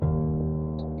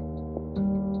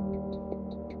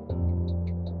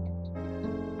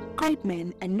Great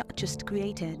men are not just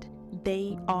created,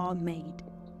 they are made.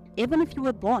 Even if you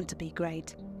were born to be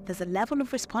great, there's a level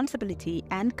of responsibility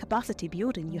and capacity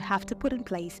building you have to put in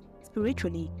place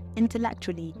spiritually,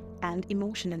 intellectually, and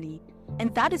emotionally.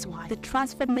 And that is why the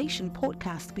Transformation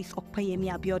Podcast with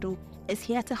Okpeyemi Abiodun is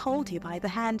here to hold you by the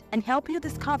hand and help you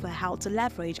discover how to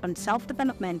leverage on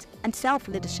self-development and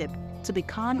self-leadership to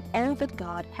become all that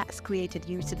God has created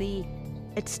you to be.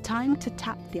 It's time to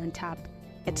tap the untapped.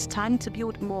 It's time to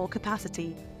build more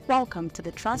capacity. Welcome to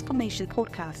the Transformation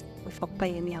Podcast with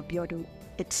Okpeyemi Abiodun.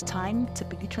 It's time to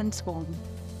be transformed.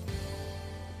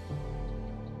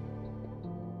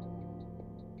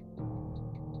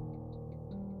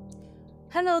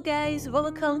 Hello guys,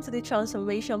 welcome to the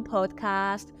Transformation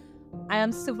Podcast. I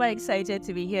am super excited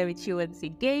to be here with you once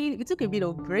again. We took a bit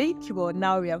of break, but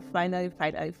now we are finally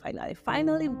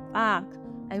back.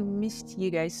 I missed you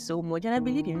guys so much, and I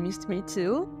believe you missed me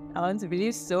too. I want to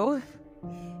believe so.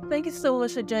 Thank you so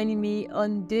much for joining me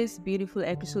on this beautiful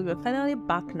episode. We're finally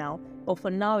back now, but for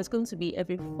now it's going to be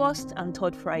every first and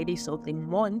third Fridays of the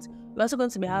month. We're also going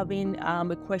to be having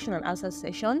a question and answer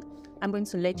session. I'm going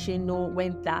to let you know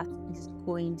when that is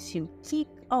going to kick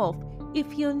off.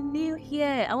 If you're new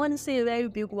here, I want to say a very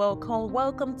big welcome.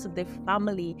 Welcome to the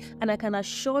family. And I can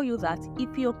assure you that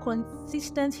if you're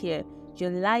consistent here, your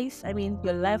life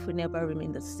will never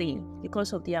remain the same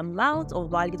because of the amount of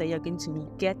value that you're going to be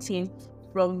getting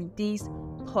from these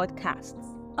podcasts.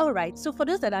 All right, so for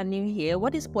those that are new here,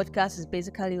 what this podcast is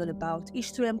basically all about is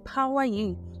to empower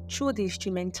you through the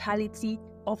instrumentality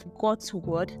of God's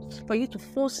word for you to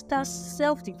foster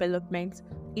self-development,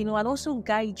 and also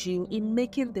guide you in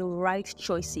making the right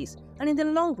choices. And in the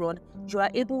long run, you are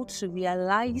able to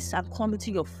realize and come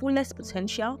into your fullest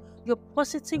potential. You're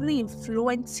positively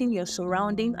influencing your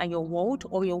surrounding and your world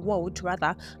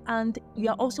rather, and you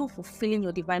are also fulfilling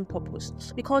your divine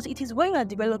purpose. Because it is when you are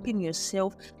developing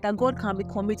yourself that God can be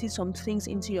committing some things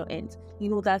into your hands.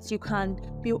 That you can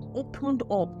be opened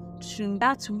up to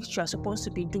that which you are supposed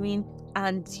to be doing,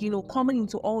 and coming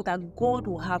into all that God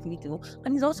will have you do.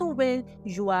 And it's also when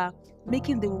you are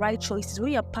making the right choices,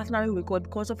 when you're partnering with God,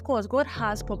 because of course God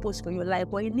has purpose for your life,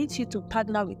 but He needs you to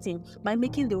partner with Him by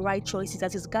making the right choices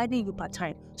that is guiding you part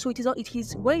time. So it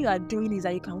is when you are doing this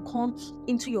that you can come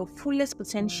into your fullest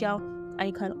potential, and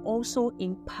you can also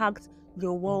impact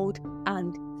your world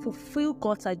and fulfill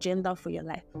God's agenda for your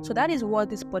life. So that is what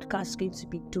this podcast is going to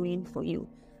be doing for you.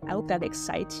 I hope that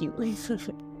excites you.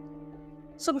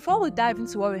 So before we dive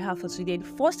into what we have for today, the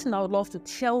first thing I would love to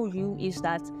tell you is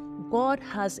that God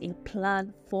has a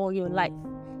plan for your life.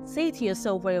 Say it to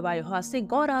yourself wherever you are. Say,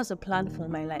 God has a plan for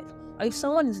my life. Or if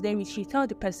someone is there with you, tell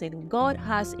the person, God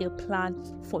has a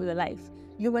plan for your life.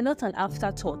 You were not an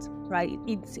afterthought, right?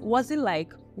 It wasn't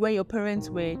like when your parents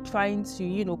were trying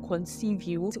to, conceive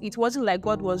you. It wasn't like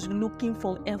God was looking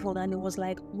from heaven and it was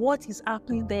like, what is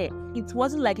happening there? It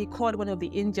wasn't like He called one of the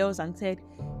angels and said,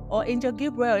 Angel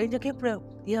Gabriel,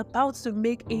 you're about to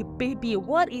make a baby.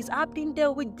 What is happening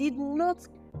there? We did not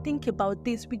think about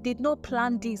this. We did not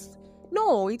plan this.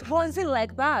 No, it wasn't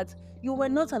like that. You were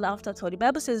not an afterthought. The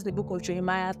Bible says in the book of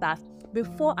Jeremiah that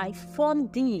before I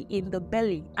formed thee in the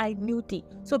belly, I knew thee.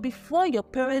 So before your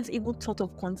parents even thought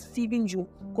of conceiving you,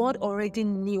 God already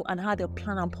knew and had a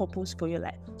plan and purpose for your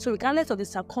life. So regardless of the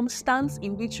circumstance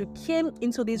in which you came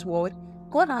into this world,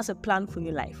 God has a plan for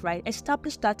your life, right?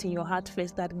 Establish that in your heart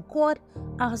first, that God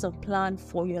has a plan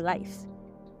for your life.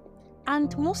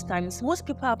 And most times, most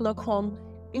people have not come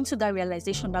into that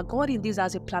realization that God indeed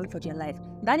has a plan for their life.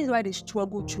 That is why they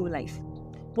struggle through life.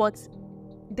 But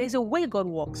there's a way God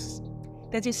works.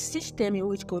 There's a system in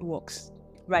which God works,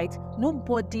 right?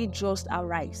 Nobody just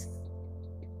arrives.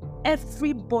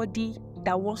 Everybody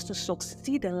that wants to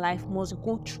succeed in life must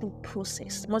go through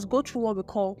process, must go through what we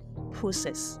call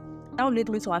process. That will lead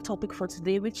me to our topic for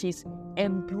today, which is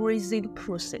embracing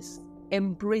process.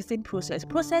 Embracing process.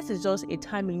 Process is just a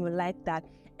time in your life that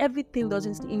everything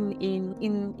doesn't,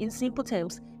 in simple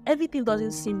terms, everything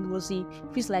doesn't seem rosy.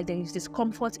 It feels like there is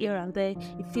discomfort here and there.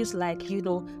 It feels like,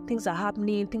 things are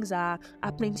happening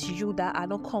to you that are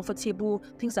not comfortable.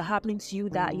 Things are happening to you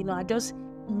that, are just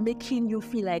making you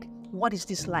feel like, what is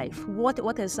this life?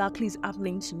 What exactly is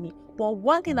happening to me? But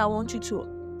one thing I want you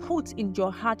to put in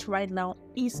your heart right now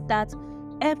is that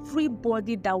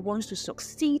everybody that wants to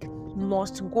succeed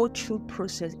must go through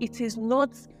process. It is not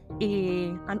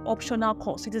an optional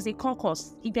course. It is a core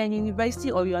course. If you're in university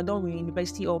or you are done with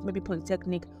university or maybe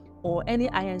polytechnic or any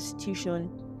higher institution,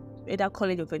 either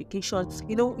college of education,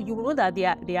 you know that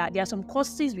there are some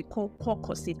courses we call core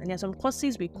courses and there are some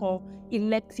courses we call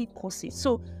elective courses.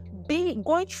 So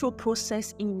going through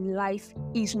process in life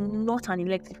is not an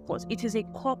elective course. It is a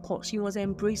core course. You must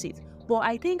embrace it. But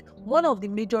I think one of the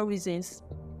major reasons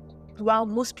why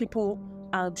most people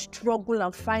struggle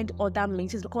and find other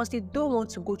means is because they don't want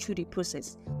to go through the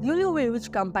process. The only way in which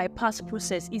you can bypass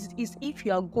process is if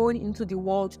you are going into the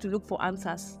world to look for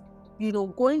answers.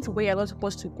 Going to where you're not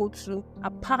supposed to go to,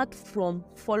 apart from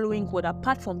following God,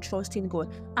 apart from trusting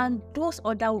God. And those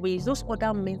other ways, those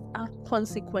other means are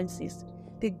consequences.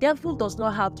 The devil does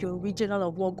not have the original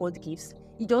of what God gives.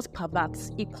 He just perverts,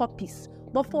 he copies.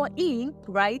 But for him,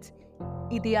 right,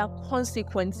 there are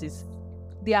consequences.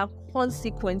 There are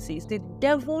consequences. If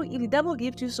the devil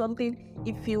gives you something,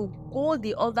 if you go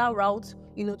the other route,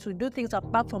 to do things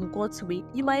apart from God's way,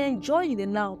 you might enjoy it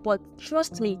now, but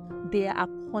trust me, there are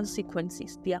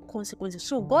consequences. There are consequences.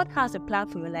 So God has a plan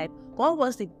for your life. God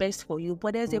wants the best for you,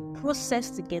 but there's a process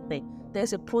to get there.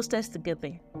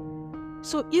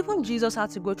 So even Jesus had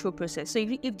to go through a process. So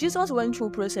if Jesus went through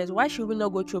a process, why should we not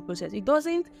go through a process? It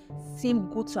doesn't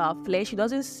seem good to our flesh. It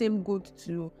doesn't seem good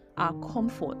to our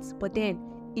comfort. But then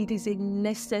it is a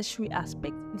necessary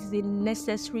aspect. It is a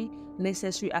necessary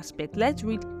aspect. Let's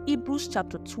read Hebrews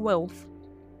chapter 12,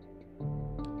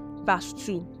 verse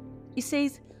 2. It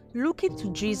says, "Looking to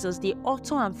Jesus, the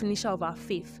author and finisher of our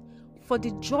faith. For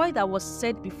the joy that was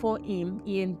set before him,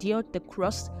 he endured the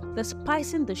cross,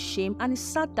 despising the shame, and he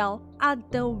sat down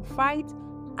at the right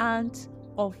hand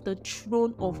of the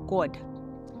throne of God."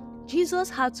 Jesus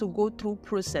had to go through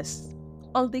process.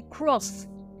 On the cross,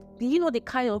 do you know the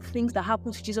kind of things that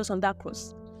happened to Jesus on that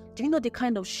cross? Do you know the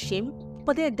kind of shame?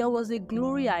 But then there was a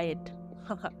glory ahead.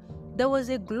 There was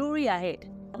a glory ahead.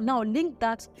 Now link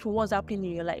that to what's happening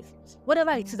in your life.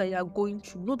 Whatever it is that you are going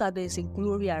through, know that there is a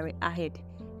glory ahead.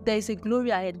 There is a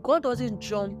glory ahead. God doesn't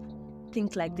jump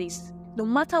things like this. No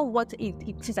matter what it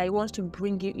is that He wants to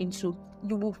bring you into,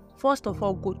 you will first of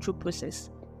all go through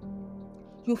process.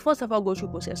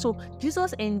 So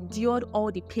Jesus endured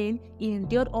all the pain, He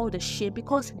endured all the shame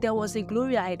because there was a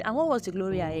glory ahead. And what was the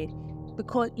glory ahead?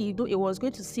 Because He was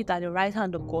going to sit at the right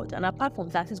hand of God. And apart from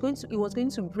that, He was going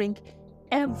to bring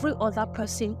every other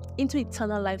person into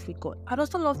eternal life with God. I'd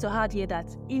also love to add here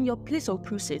that in your place of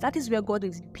process, that is where God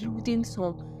is building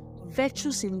some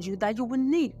virtues in you that you will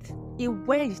need in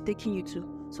where He's taking you to.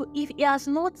 So if He has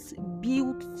not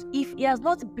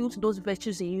built those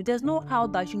virtues in you, there's no how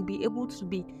that you'll be able to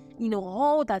be,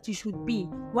 all that you should be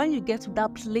when you get to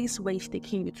that place where He's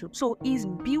taking you to. So He's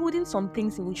building some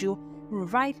things in you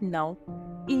right now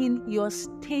in your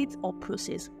state of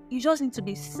process. You just need to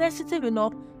be sensitive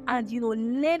enough and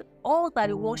learn all that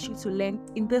He wants you to learn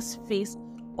in this phase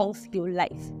of your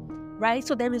life, right?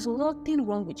 So there is nothing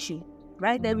wrong with you,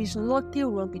 right? There is nothing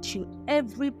wrong with you.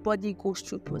 Everybody goes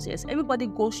through process. Everybody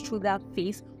goes through that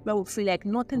phase where we feel like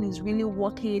nothing is really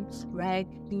working, right?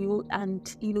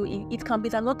 It can be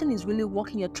that nothing is really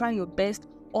working. You're trying your best,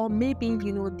 or maybe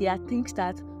there are things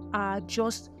that are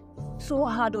just so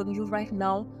hard on you right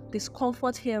now.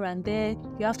 Discomfort here and there.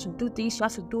 You have to do this, you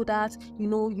have to do that.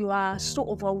 You are so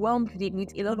overwhelmed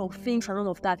with a lot of things and all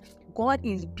of that. God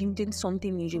is building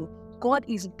something in you. Right?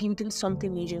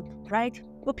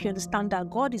 Hope you understand that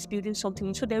God is building something in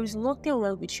you. So there is nothing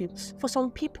wrong with you. For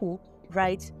some people,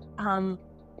 right,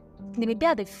 they may be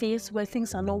at the phase where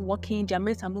things are not working, their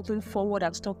mates are moving forward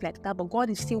and stuff like that, but God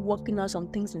is still working on some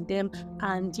things in them,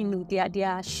 and they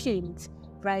are ashamed.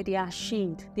 Right, they are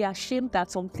ashamed. They are ashamed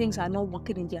that some things are not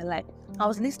working in their life. I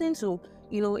was listening to,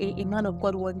 a man of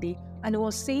God one day, and he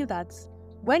was saying that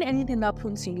when anything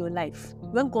happens in your life,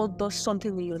 when God does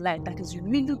something in your life that is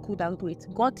really good and great,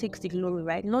 God takes the glory,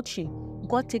 right? Not you.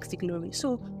 God takes the glory.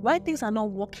 So when things are not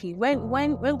working,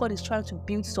 when God is trying to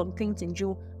build some things in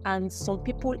you, and some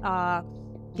people are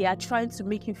trying to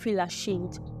make you feel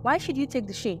ashamed, why should you take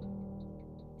the shame?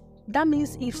 That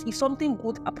means if something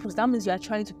good happens, that means you are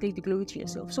trying to take the glory to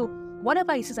yourself. So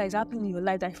whatever it is that is happening in your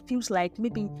life that feels like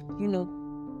maybe,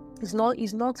 it's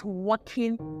not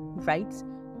working right,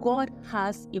 God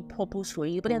has a purpose for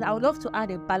it. But then I would love to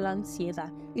add a balance here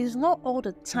that it's not all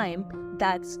the time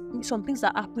that some things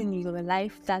are happening in your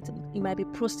life that it might be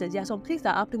processed. There are some things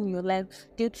that happen in your life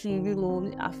due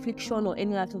to, affliction or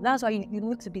any other. That's why you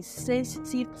need to be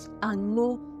sensitive and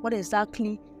know what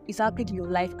exactly is happening in your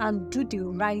life and do the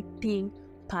right thing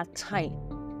per time.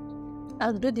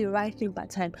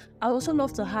 I also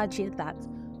love to add here that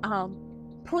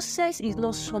process is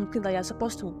not something that you're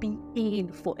supposed to be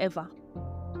in forever.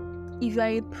 If you are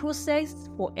in process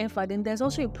forever, then there's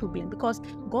also a problem, because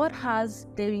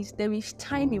there is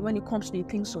timing when it comes to the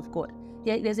things of God.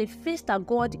 There's a phase that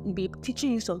God will be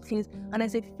teaching you some things, and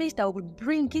there's a phase that will be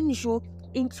bringing you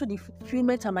into the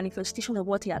fulfillment and manifestation of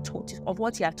what He had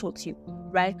taught you,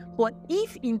 right? But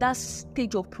if in that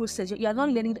stage of process, you are not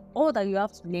learning all that you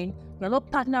have to learn, you're not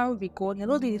partnering with God, you're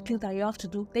not doing the things that you have to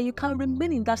do, then you can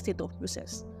remain in that state of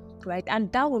process, right?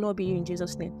 And that will not be you in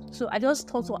Jesus' name. So I just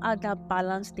thought to add that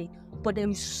balance thing. But there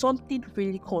is something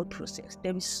really called process.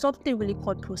 There is something really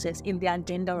called process in the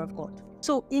agenda of God.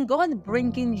 So in God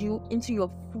bringing you into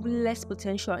your fullest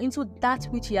potential, into that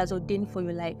which He has ordained for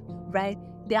your life, right?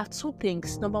 There are two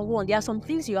things. Number one, there are some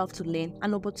things you have to learn.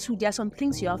 And number two, there are some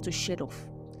things you have to shed off.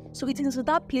 So it is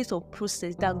that place of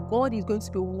process that God is going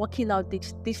to be working out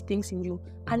these things in you.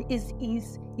 And it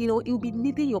will be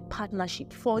needing your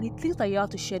partnership for the things that you have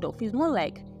to shed off. It's not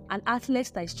like an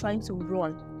athlete that is trying to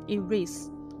run a race,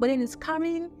 but then it's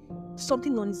carrying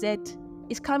something on his head,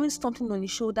 it's carrying something on his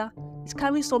shoulder, it's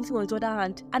carrying something on his other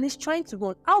hand, and it's trying to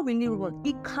run. How will he run?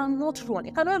 He cannot run.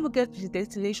 He cannot even get to his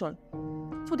destination.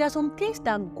 So there are some things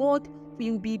that God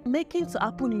will be making to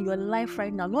happen in your life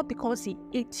right now, not because He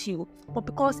hates you, but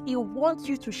because He wants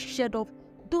you to shed off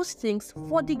those things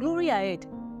for the glory ahead.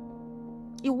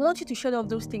 He wants you to shed off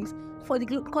those things for the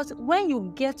glory, because when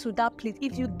you get to that place,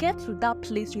 if you get to that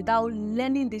place without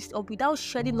learning this or without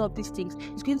shedding off these things,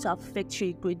 it's going to affect you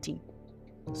a great deal.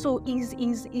 So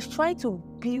he's trying to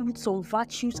build some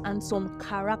virtues and some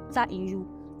character in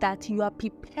you, that you are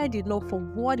prepared enough for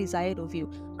what is ahead of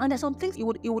you. And there's some things it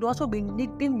would also be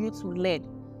needing you to learn.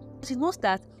 It knows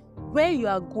that where you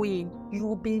are going, you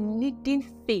will be needing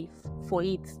faith for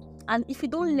it. And if you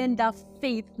don't learn that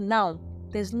faith now,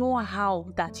 there's no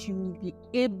how that you will be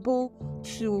able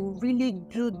to really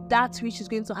do that which is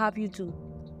going to have you to,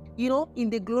 in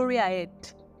the glory ahead.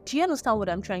 Do you understand what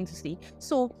I'm trying to say?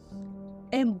 So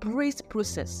embrace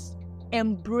process.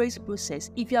 Embrace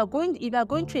process. If you are going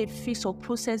through a phase of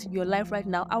process in your life right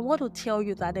now, I want to tell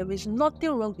you that there is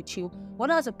nothing wrong with you. God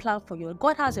has a plan for you.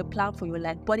 God has a plan for your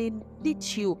life, but it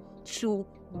needs you to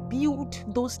build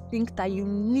those things that you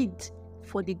need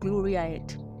for the glory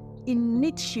ahead. It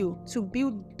needs you to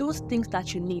build those things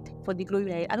that you need for the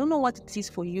glory ahead. I don't know what it is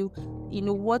for you,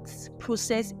 what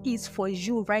process is for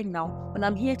you right now, but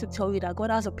I'm here to tell you that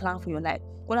God has a plan for your life.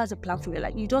 God has a plan for your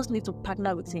life. You just need to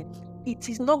partner with Him. It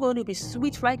is not going to be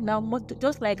sweet right now,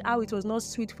 just like how it was not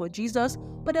sweet for Jesus,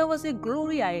 but there was a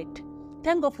glory ahead.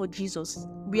 Thank God for Jesus.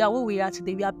 We are where we are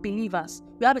today. We are believers.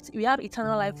 We have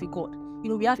eternal life with God.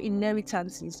 We have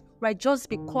inheritances, right? Just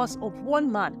because of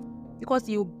one man, because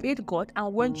he obeyed God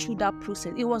and went through that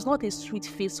process. It was not a sweet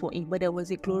phase for him, but there was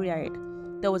a glory ahead.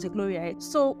 There was a glory ahead.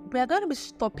 So we are going to be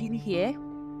stopping here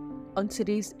on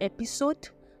today's episode.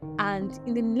 And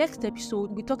in the next episode,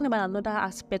 we're talking about another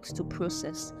aspect to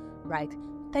process, right?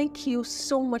 Thank you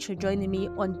so much for joining me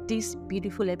on this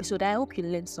beautiful episode. I hope you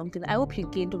learned something. I hope you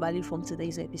gained value from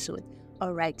today's episode.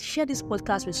 All right, share this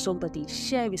podcast with somebody.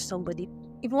 Share with somebody.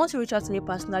 If you want to reach out to me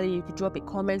personally, you could drop a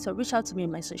comment or reach out to me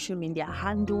in my social media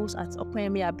handles at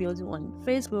Opeyemi Abiodun on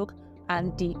Facebook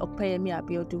and the Opeyemi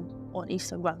Abiodun on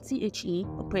Instagram. THE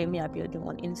Opeyemi Abiodun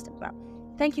on Instagram.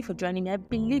 Thank you for joining me. I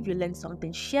believe you learned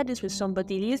something. Share this with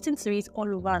somebody. Listen to it all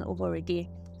over and over again.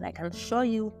 And I can assure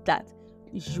you that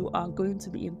you are going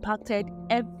to be impacted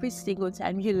every single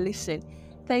time you listen.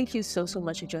 Thank you so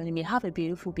much for joining me. Have a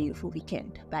beautiful, beautiful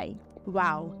weekend. Bye.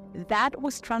 Wow, that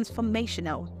was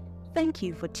transformational. Thank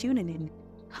you for tuning in.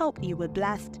 Hope you were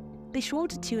blessed. Be sure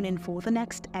to tune in for the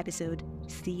next episode.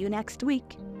 See you next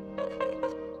week.